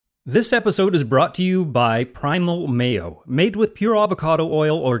This episode is brought to you by Primal Mayo. Made with pure avocado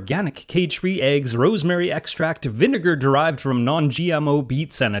oil, organic cage-free eggs, rosemary extract, vinegar derived from non-GMO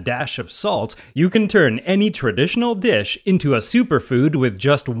beets, and a dash of salt, you can turn any traditional dish into a superfood with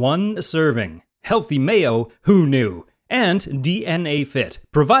just one serving. Healthy mayo, who knew? And DNA Fit,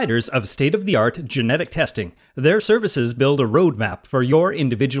 providers of state-of-the-art genetic testing. Their services build a roadmap for your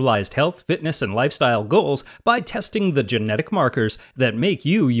individualized health, fitness, and lifestyle goals by testing the genetic markers that make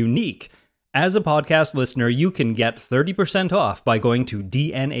you unique. As a podcast listener, you can get 30% off by going to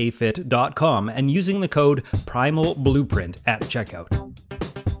dnafit.com and using the code PRIMALBlueprint at checkout.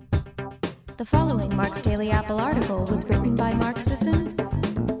 The following Mark's Daily Apple article was written by Mark Sisson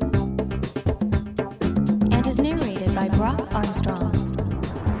and is narrated by Brock Armstrong.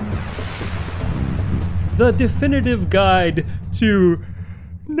 The definitive guide to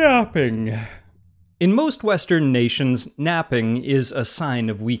napping. In most Western nations, napping is a sign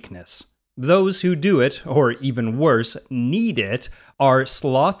of weakness. Those who do it, or even worse, need it, are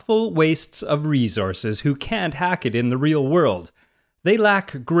slothful wastes of resources who can't hack it in the real world. They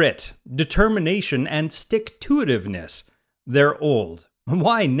lack grit, determination, and stick-to-itiveness. They're old.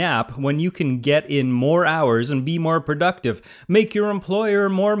 Why nap when you can get in more hours and be more productive, make your employer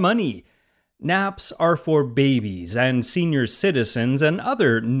more money? Naps are for babies and senior citizens and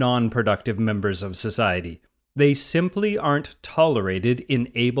other non-productive members of society. They simply aren't tolerated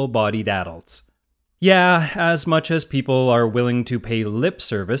in able-bodied adults. Yeah, as much as people are willing to pay lip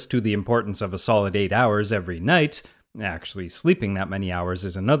service to the importance of a solid 8 hours every night, actually sleeping that many hours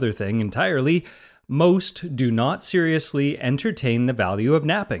is another thing entirely, most do not seriously entertain the value of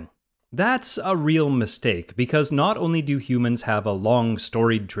napping. That's a real mistake, because not only do humans have a long,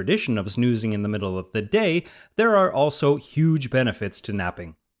 storied tradition of snoozing in the middle of the day, there are also huge benefits to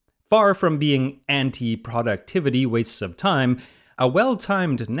napping. Far from being anti-productivity wastes of time, a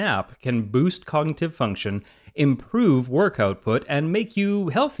well-timed nap can boost cognitive function, improve work output, and make you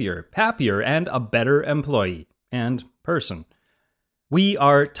healthier, happier, and a better employee and person. We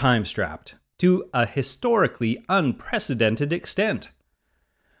are time-strapped to a historically unprecedented extent.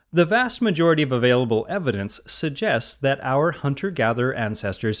 The vast majority of available evidence suggests that our hunter-gatherer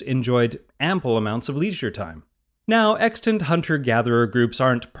ancestors enjoyed ample amounts of leisure time. Now, extant hunter-gatherer groups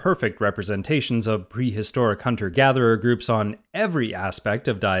aren't perfect representations of prehistoric hunter-gatherer groups on every aspect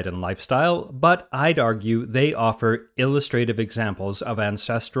of diet and lifestyle, but I'd argue they offer illustrative examples of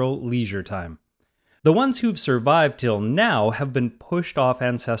ancestral leisure time. The ones who've survived till now have been pushed off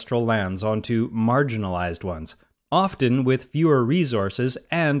ancestral lands onto marginalized ones, often with fewer resources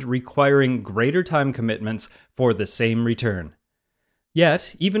and requiring greater time commitments for the same return.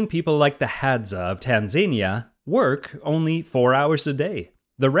 Yet, even people like the Hadza of Tanzania work only 4 hours a day.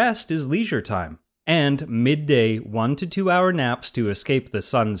 The rest is leisure time, and midday 1 to 2 hour naps to escape the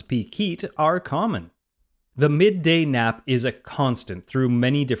sun's peak heat are common. The midday nap is a constant through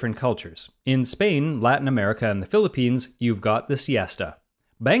many different cultures. In Spain, Latin America, and the Philippines, you've got the siesta.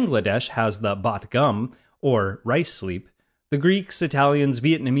 Bangladesh has the bat gum, or rice sleep. The Greeks, Italians,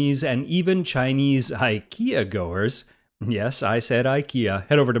 Vietnamese, and even Chinese IKEA goers, yes, I said IKEA,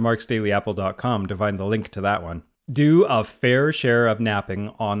 head over to marksdailyapple.com to find the link to that one, do a fair share of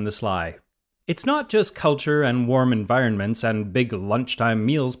napping on the sly. It's not just culture and warm environments and big lunchtime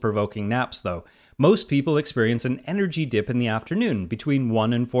meals provoking naps, though. Most people experience an energy dip in the afternoon between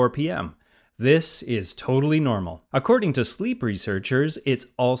 1 and 4 p.m. This is totally normal. According to sleep researchers, it's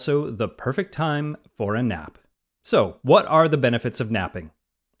also the perfect time for a nap. So, what are the benefits of napping?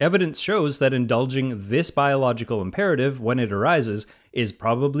 Evidence shows that indulging this biological imperative when it arises is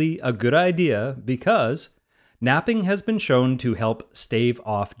probably a good idea because napping has been shown to help stave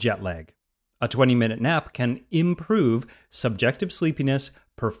off jet lag. A 20-minute nap can improve subjective sleepiness,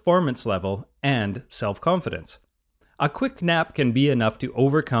 performance level, and self-confidence. A quick nap can be enough to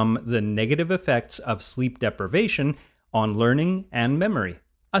overcome the negative effects of sleep deprivation on learning and memory.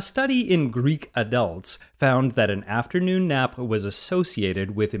 A study in Greek adults found that an afternoon nap was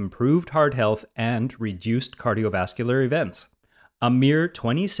associated with improved heart health and reduced cardiovascular events. A mere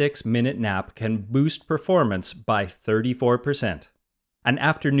 26-minute nap can boost performance by 34%. An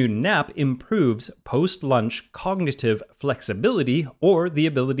afternoon nap improves post-lunch cognitive flexibility or the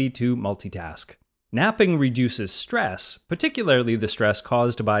ability to multitask. Napping reduces stress, particularly the stress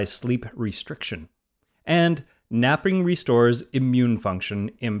caused by sleep restriction. And napping restores immune function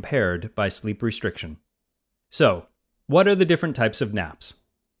impaired by sleep restriction. So, what are the different types of naps?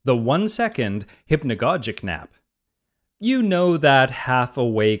 The 1-second hypnagogic nap. You know that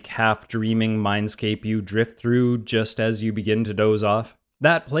half-awake, half-dreaming mindscape you drift through just as you begin to doze off?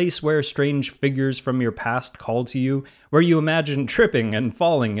 That place where strange figures from your past call to you, where you imagine tripping and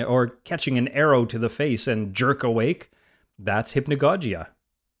falling or catching an arrow to the face and jerk awake? That's hypnagogia.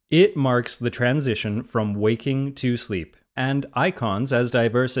 It marks the transition from waking to sleep, and icons as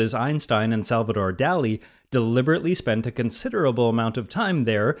diverse as Einstein and Salvador Dali deliberately spent a considerable amount of time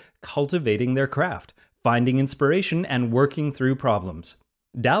there cultivating their craft, finding inspiration, and working through problems.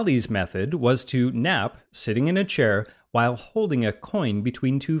 Dali's method was to nap sitting in a chair while holding a coin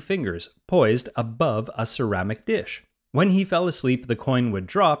between two fingers, poised above a ceramic dish. When he fell asleep, the coin would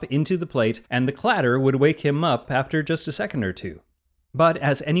drop into the plate, and the clatter would wake him up after just a second or two. But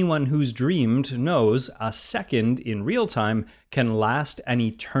as anyone who's dreamed knows, a second in real time can last an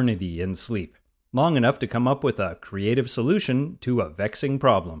eternity in sleep, long enough to come up with a creative solution to a vexing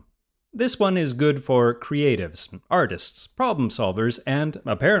problem. This one is good for creatives, artists, problem solvers, and,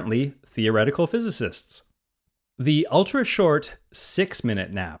 apparently, theoretical physicists. The ultra-short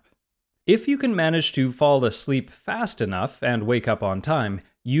 6-minute nap. If you can manage to fall asleep fast enough and wake up on time,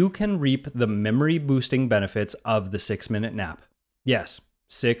 you can reap the memory-boosting benefits of the 6-minute nap. Yes,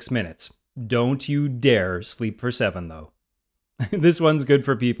 6 minutes. Don't you dare sleep for 7, though. This one's good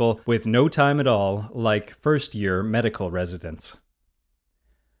for people with no time at all, like first-year medical residents.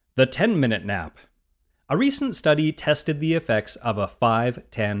 The 10-minute nap. A recent study tested the effects of a 5,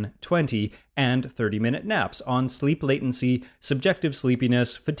 10, 20, and 30-minute naps on sleep latency, subjective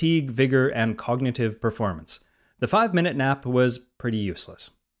sleepiness, fatigue, vigor, and cognitive performance. The 5-minute nap was pretty useless.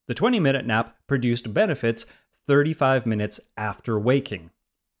 The 20-minute nap produced benefits 35 minutes after waking.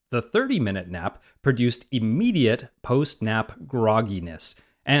 The 30-minute nap produced immediate post-nap grogginess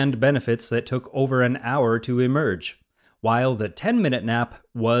and benefits that took over an hour to emerge, while the 10-minute nap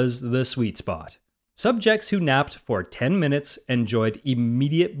was the sweet spot. Subjects who napped for 10 minutes enjoyed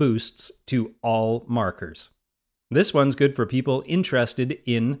immediate boosts to all markers. This one's good for people interested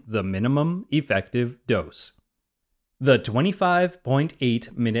in the minimum effective dose. The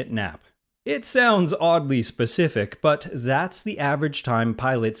 25.8-minute nap. It sounds oddly specific, but that's the average time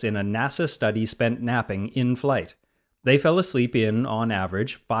pilots in a NASA study spent napping in flight. They fell asleep in, on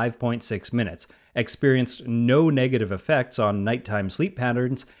average, 5.6 minutes, experienced no negative effects on nighttime sleep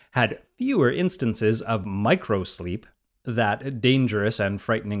patterns, had fewer instances of microsleep, that dangerous and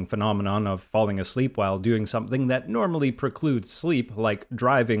frightening phenomenon of falling asleep while doing something that normally precludes sleep, like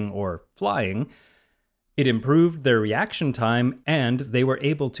driving or flying. It improved their reaction time, and they were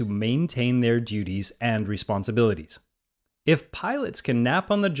able to maintain their duties and responsibilities. If pilots can nap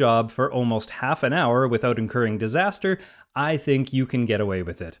on the job for almost half an hour without incurring disaster, I think you can get away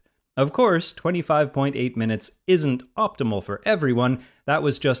with it. Of course, 25.8 minutes isn't optimal for everyone. That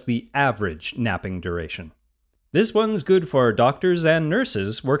was just the average napping duration. This one's good for doctors and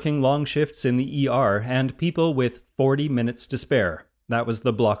nurses working long shifts in the ER and people with 40 minutes to spare. That was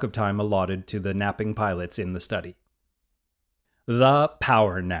the block of time allotted to the napping pilots in the study. The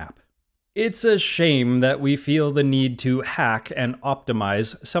power nap. It's a shame that we feel the need to hack and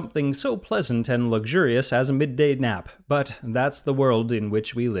optimize something so pleasant and luxurious as a midday nap, but that's the world in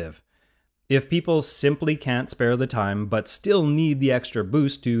which we live. If people simply can't spare the time but still need the extra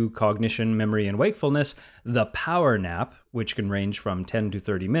boost to cognition, memory, and wakefulness, the power nap, which can range from 10 to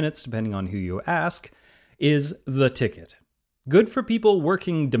 30 minutes depending on who you ask, is the ticket. Good for people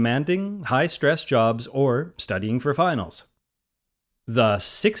working demanding, high-stress jobs or studying for finals. The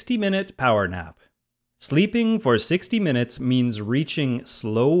 60-minute power nap. Sleeping for 60 minutes means reaching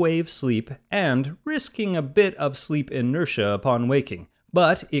slow-wave sleep and risking a bit of sleep inertia upon waking,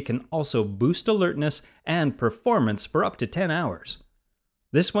 but it can also boost alertness and performance for up to 10 hours.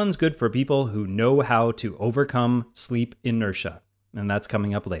 This one's good for people who know how to overcome sleep inertia, and that's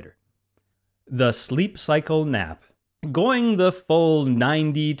coming up later. The sleep cycle nap. Going the full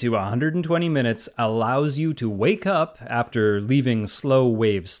 90 to 120 minutes allows you to wake up after leaving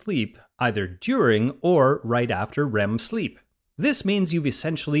slow-wave sleep, either during or right after REM sleep. This means you've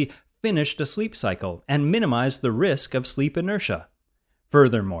essentially finished a sleep cycle and minimized the risk of sleep inertia.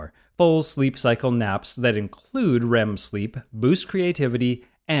 Furthermore, full sleep cycle naps that include REM sleep boost creativity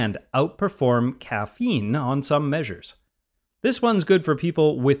and outperform caffeine on some measures. This one's good for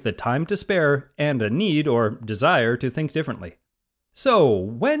people with the time to spare and a need or desire to think differently. So,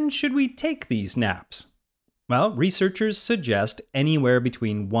 when should we take these naps? Well, researchers suggest anywhere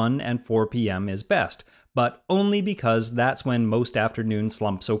between 1 and 4 p.m. is best, but only because that's when most afternoon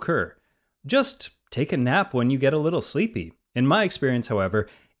slumps occur. Just take a nap when you get a little sleepy. In my experience, however,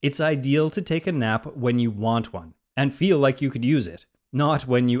 it's ideal to take a nap when you want one and feel like you could use it, not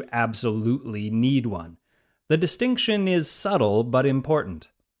when you absolutely need one. The distinction is subtle but important.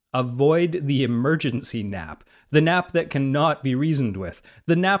 Avoid the emergency nap, the nap that cannot be reasoned with,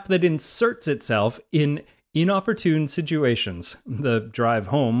 the nap that inserts itself in inopportune situations, the drive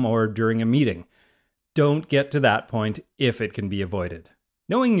home or during a meeting. Don't get to that point if it can be avoided.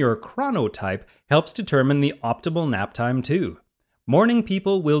 Knowing your chronotype helps determine the optimal nap time too. Morning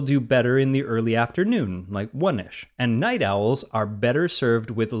people will do better in the early afternoon, like 1-ish, and night owls are better served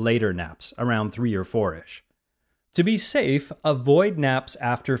with later naps, around 3 or 4-ish. To be safe, avoid naps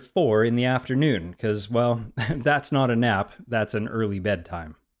after 4 in the afternoon, because, well, that's not a nap, that's an early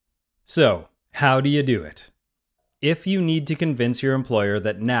bedtime. So, how do you do it? If you need to convince your employer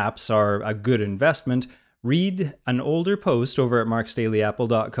that naps are a good investment, read an older post over at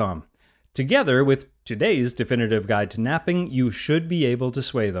marksdailyapple.com. Together with today's definitive guide to napping, you should be able to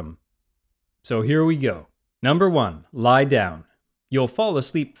sway them. So here we go. Number 1, lie down. You'll fall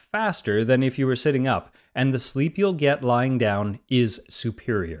asleep faster than if you were sitting up, and the sleep you'll get lying down is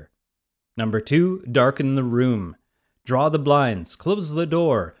superior. Number 2, darken the room. Draw the blinds, close the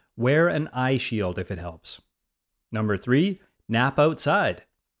door, wear an eye shield if it helps. Number 3, nap outside.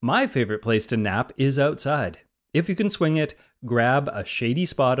 My favorite place to nap is outside. If you can swing it, grab a shady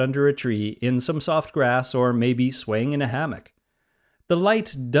spot under a tree in some soft grass or maybe swaying in a hammock. The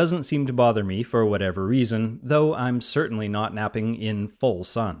light doesn't seem to bother me for whatever reason, though I'm certainly not napping in full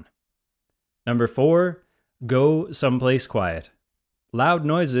sun. Number 4, go someplace quiet. Loud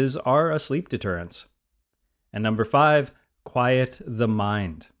noises are a sleep deterrent. And number 5, quiet the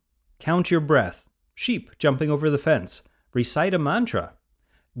mind. Count your breath, sheep jumping over the fence, recite a mantra.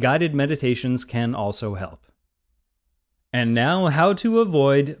 Guided meditations can also help. And now, how to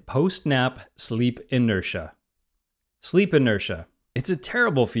avoid post-nap sleep inertia. Sleep inertia. It's a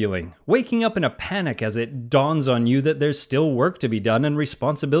terrible feeling, waking up in a panic as it dawns on you that there's still work to be done and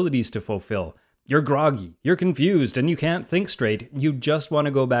responsibilities to fulfill. You're groggy, you're confused, and you can't think straight. You just want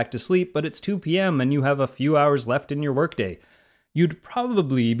to go back to sleep, but it's 2 p.m. and you have a few hours left in your workday. You'd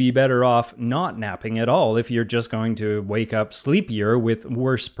probably be better off not napping at all if you're just going to wake up sleepier with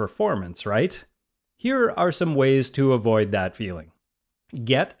worse performance, right? Here are some ways to avoid that feeling.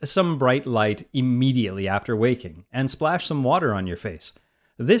 Get some bright light immediately after waking and splash some water on your face.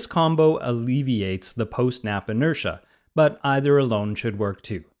 This combo alleviates the post-nap inertia, but either alone should work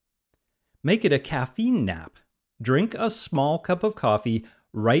too. Make it a caffeine nap. Drink a small cup of coffee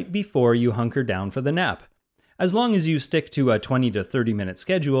right before you hunker down for the nap. As long as you stick to a 20 to 30 minute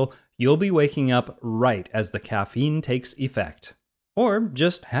schedule, you'll be waking up right as the caffeine takes effect. Or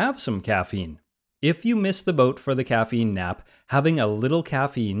just have some caffeine. If you miss the boat for the caffeine nap, having a little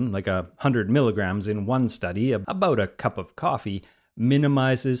caffeine, like 100 milligrams in one study, about a cup of coffee,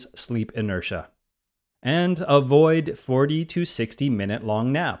 minimizes sleep inertia. And avoid 40 to 60 minute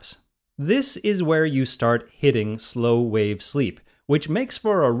long naps. This is where you start hitting slow wave sleep, which makes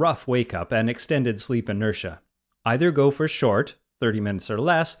for a rough wake up and extended sleep inertia. Either go for short, 30 minutes or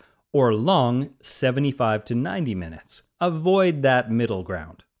less, or long, 75 to 90 minutes. Avoid that middle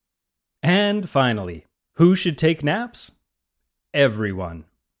ground. And finally, who should take naps? Everyone.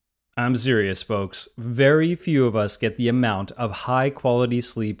 I'm serious, folks. Very few of us get the amount of high-quality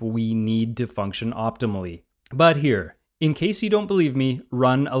sleep we need to function optimally. But here, in case you don't believe me,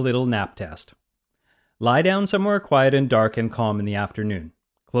 run a little nap test. Lie down somewhere quiet and dark and calm in the afternoon.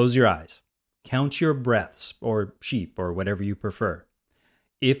 Close your eyes. Count your breaths, or sheep, or whatever you prefer.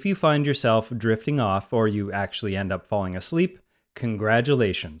 If you find yourself drifting off or you actually end up falling asleep,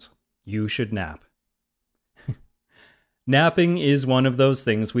 congratulations. You should nap. Napping is one of those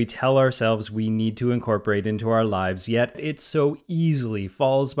things we tell ourselves we need to incorporate into our lives, yet it so easily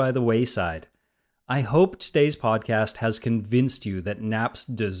falls by the wayside. I hope today's podcast has convinced you that naps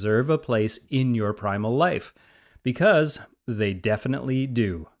deserve a place in your primal life, because they definitely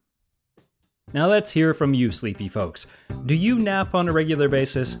do. Now let's hear from you, sleepy folks. Do you nap on a regular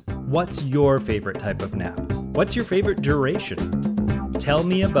basis? What's your favorite type of nap? What's your favorite duration? Tell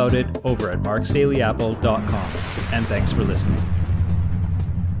me about it over at marksdailyapple.com. And thanks for listening.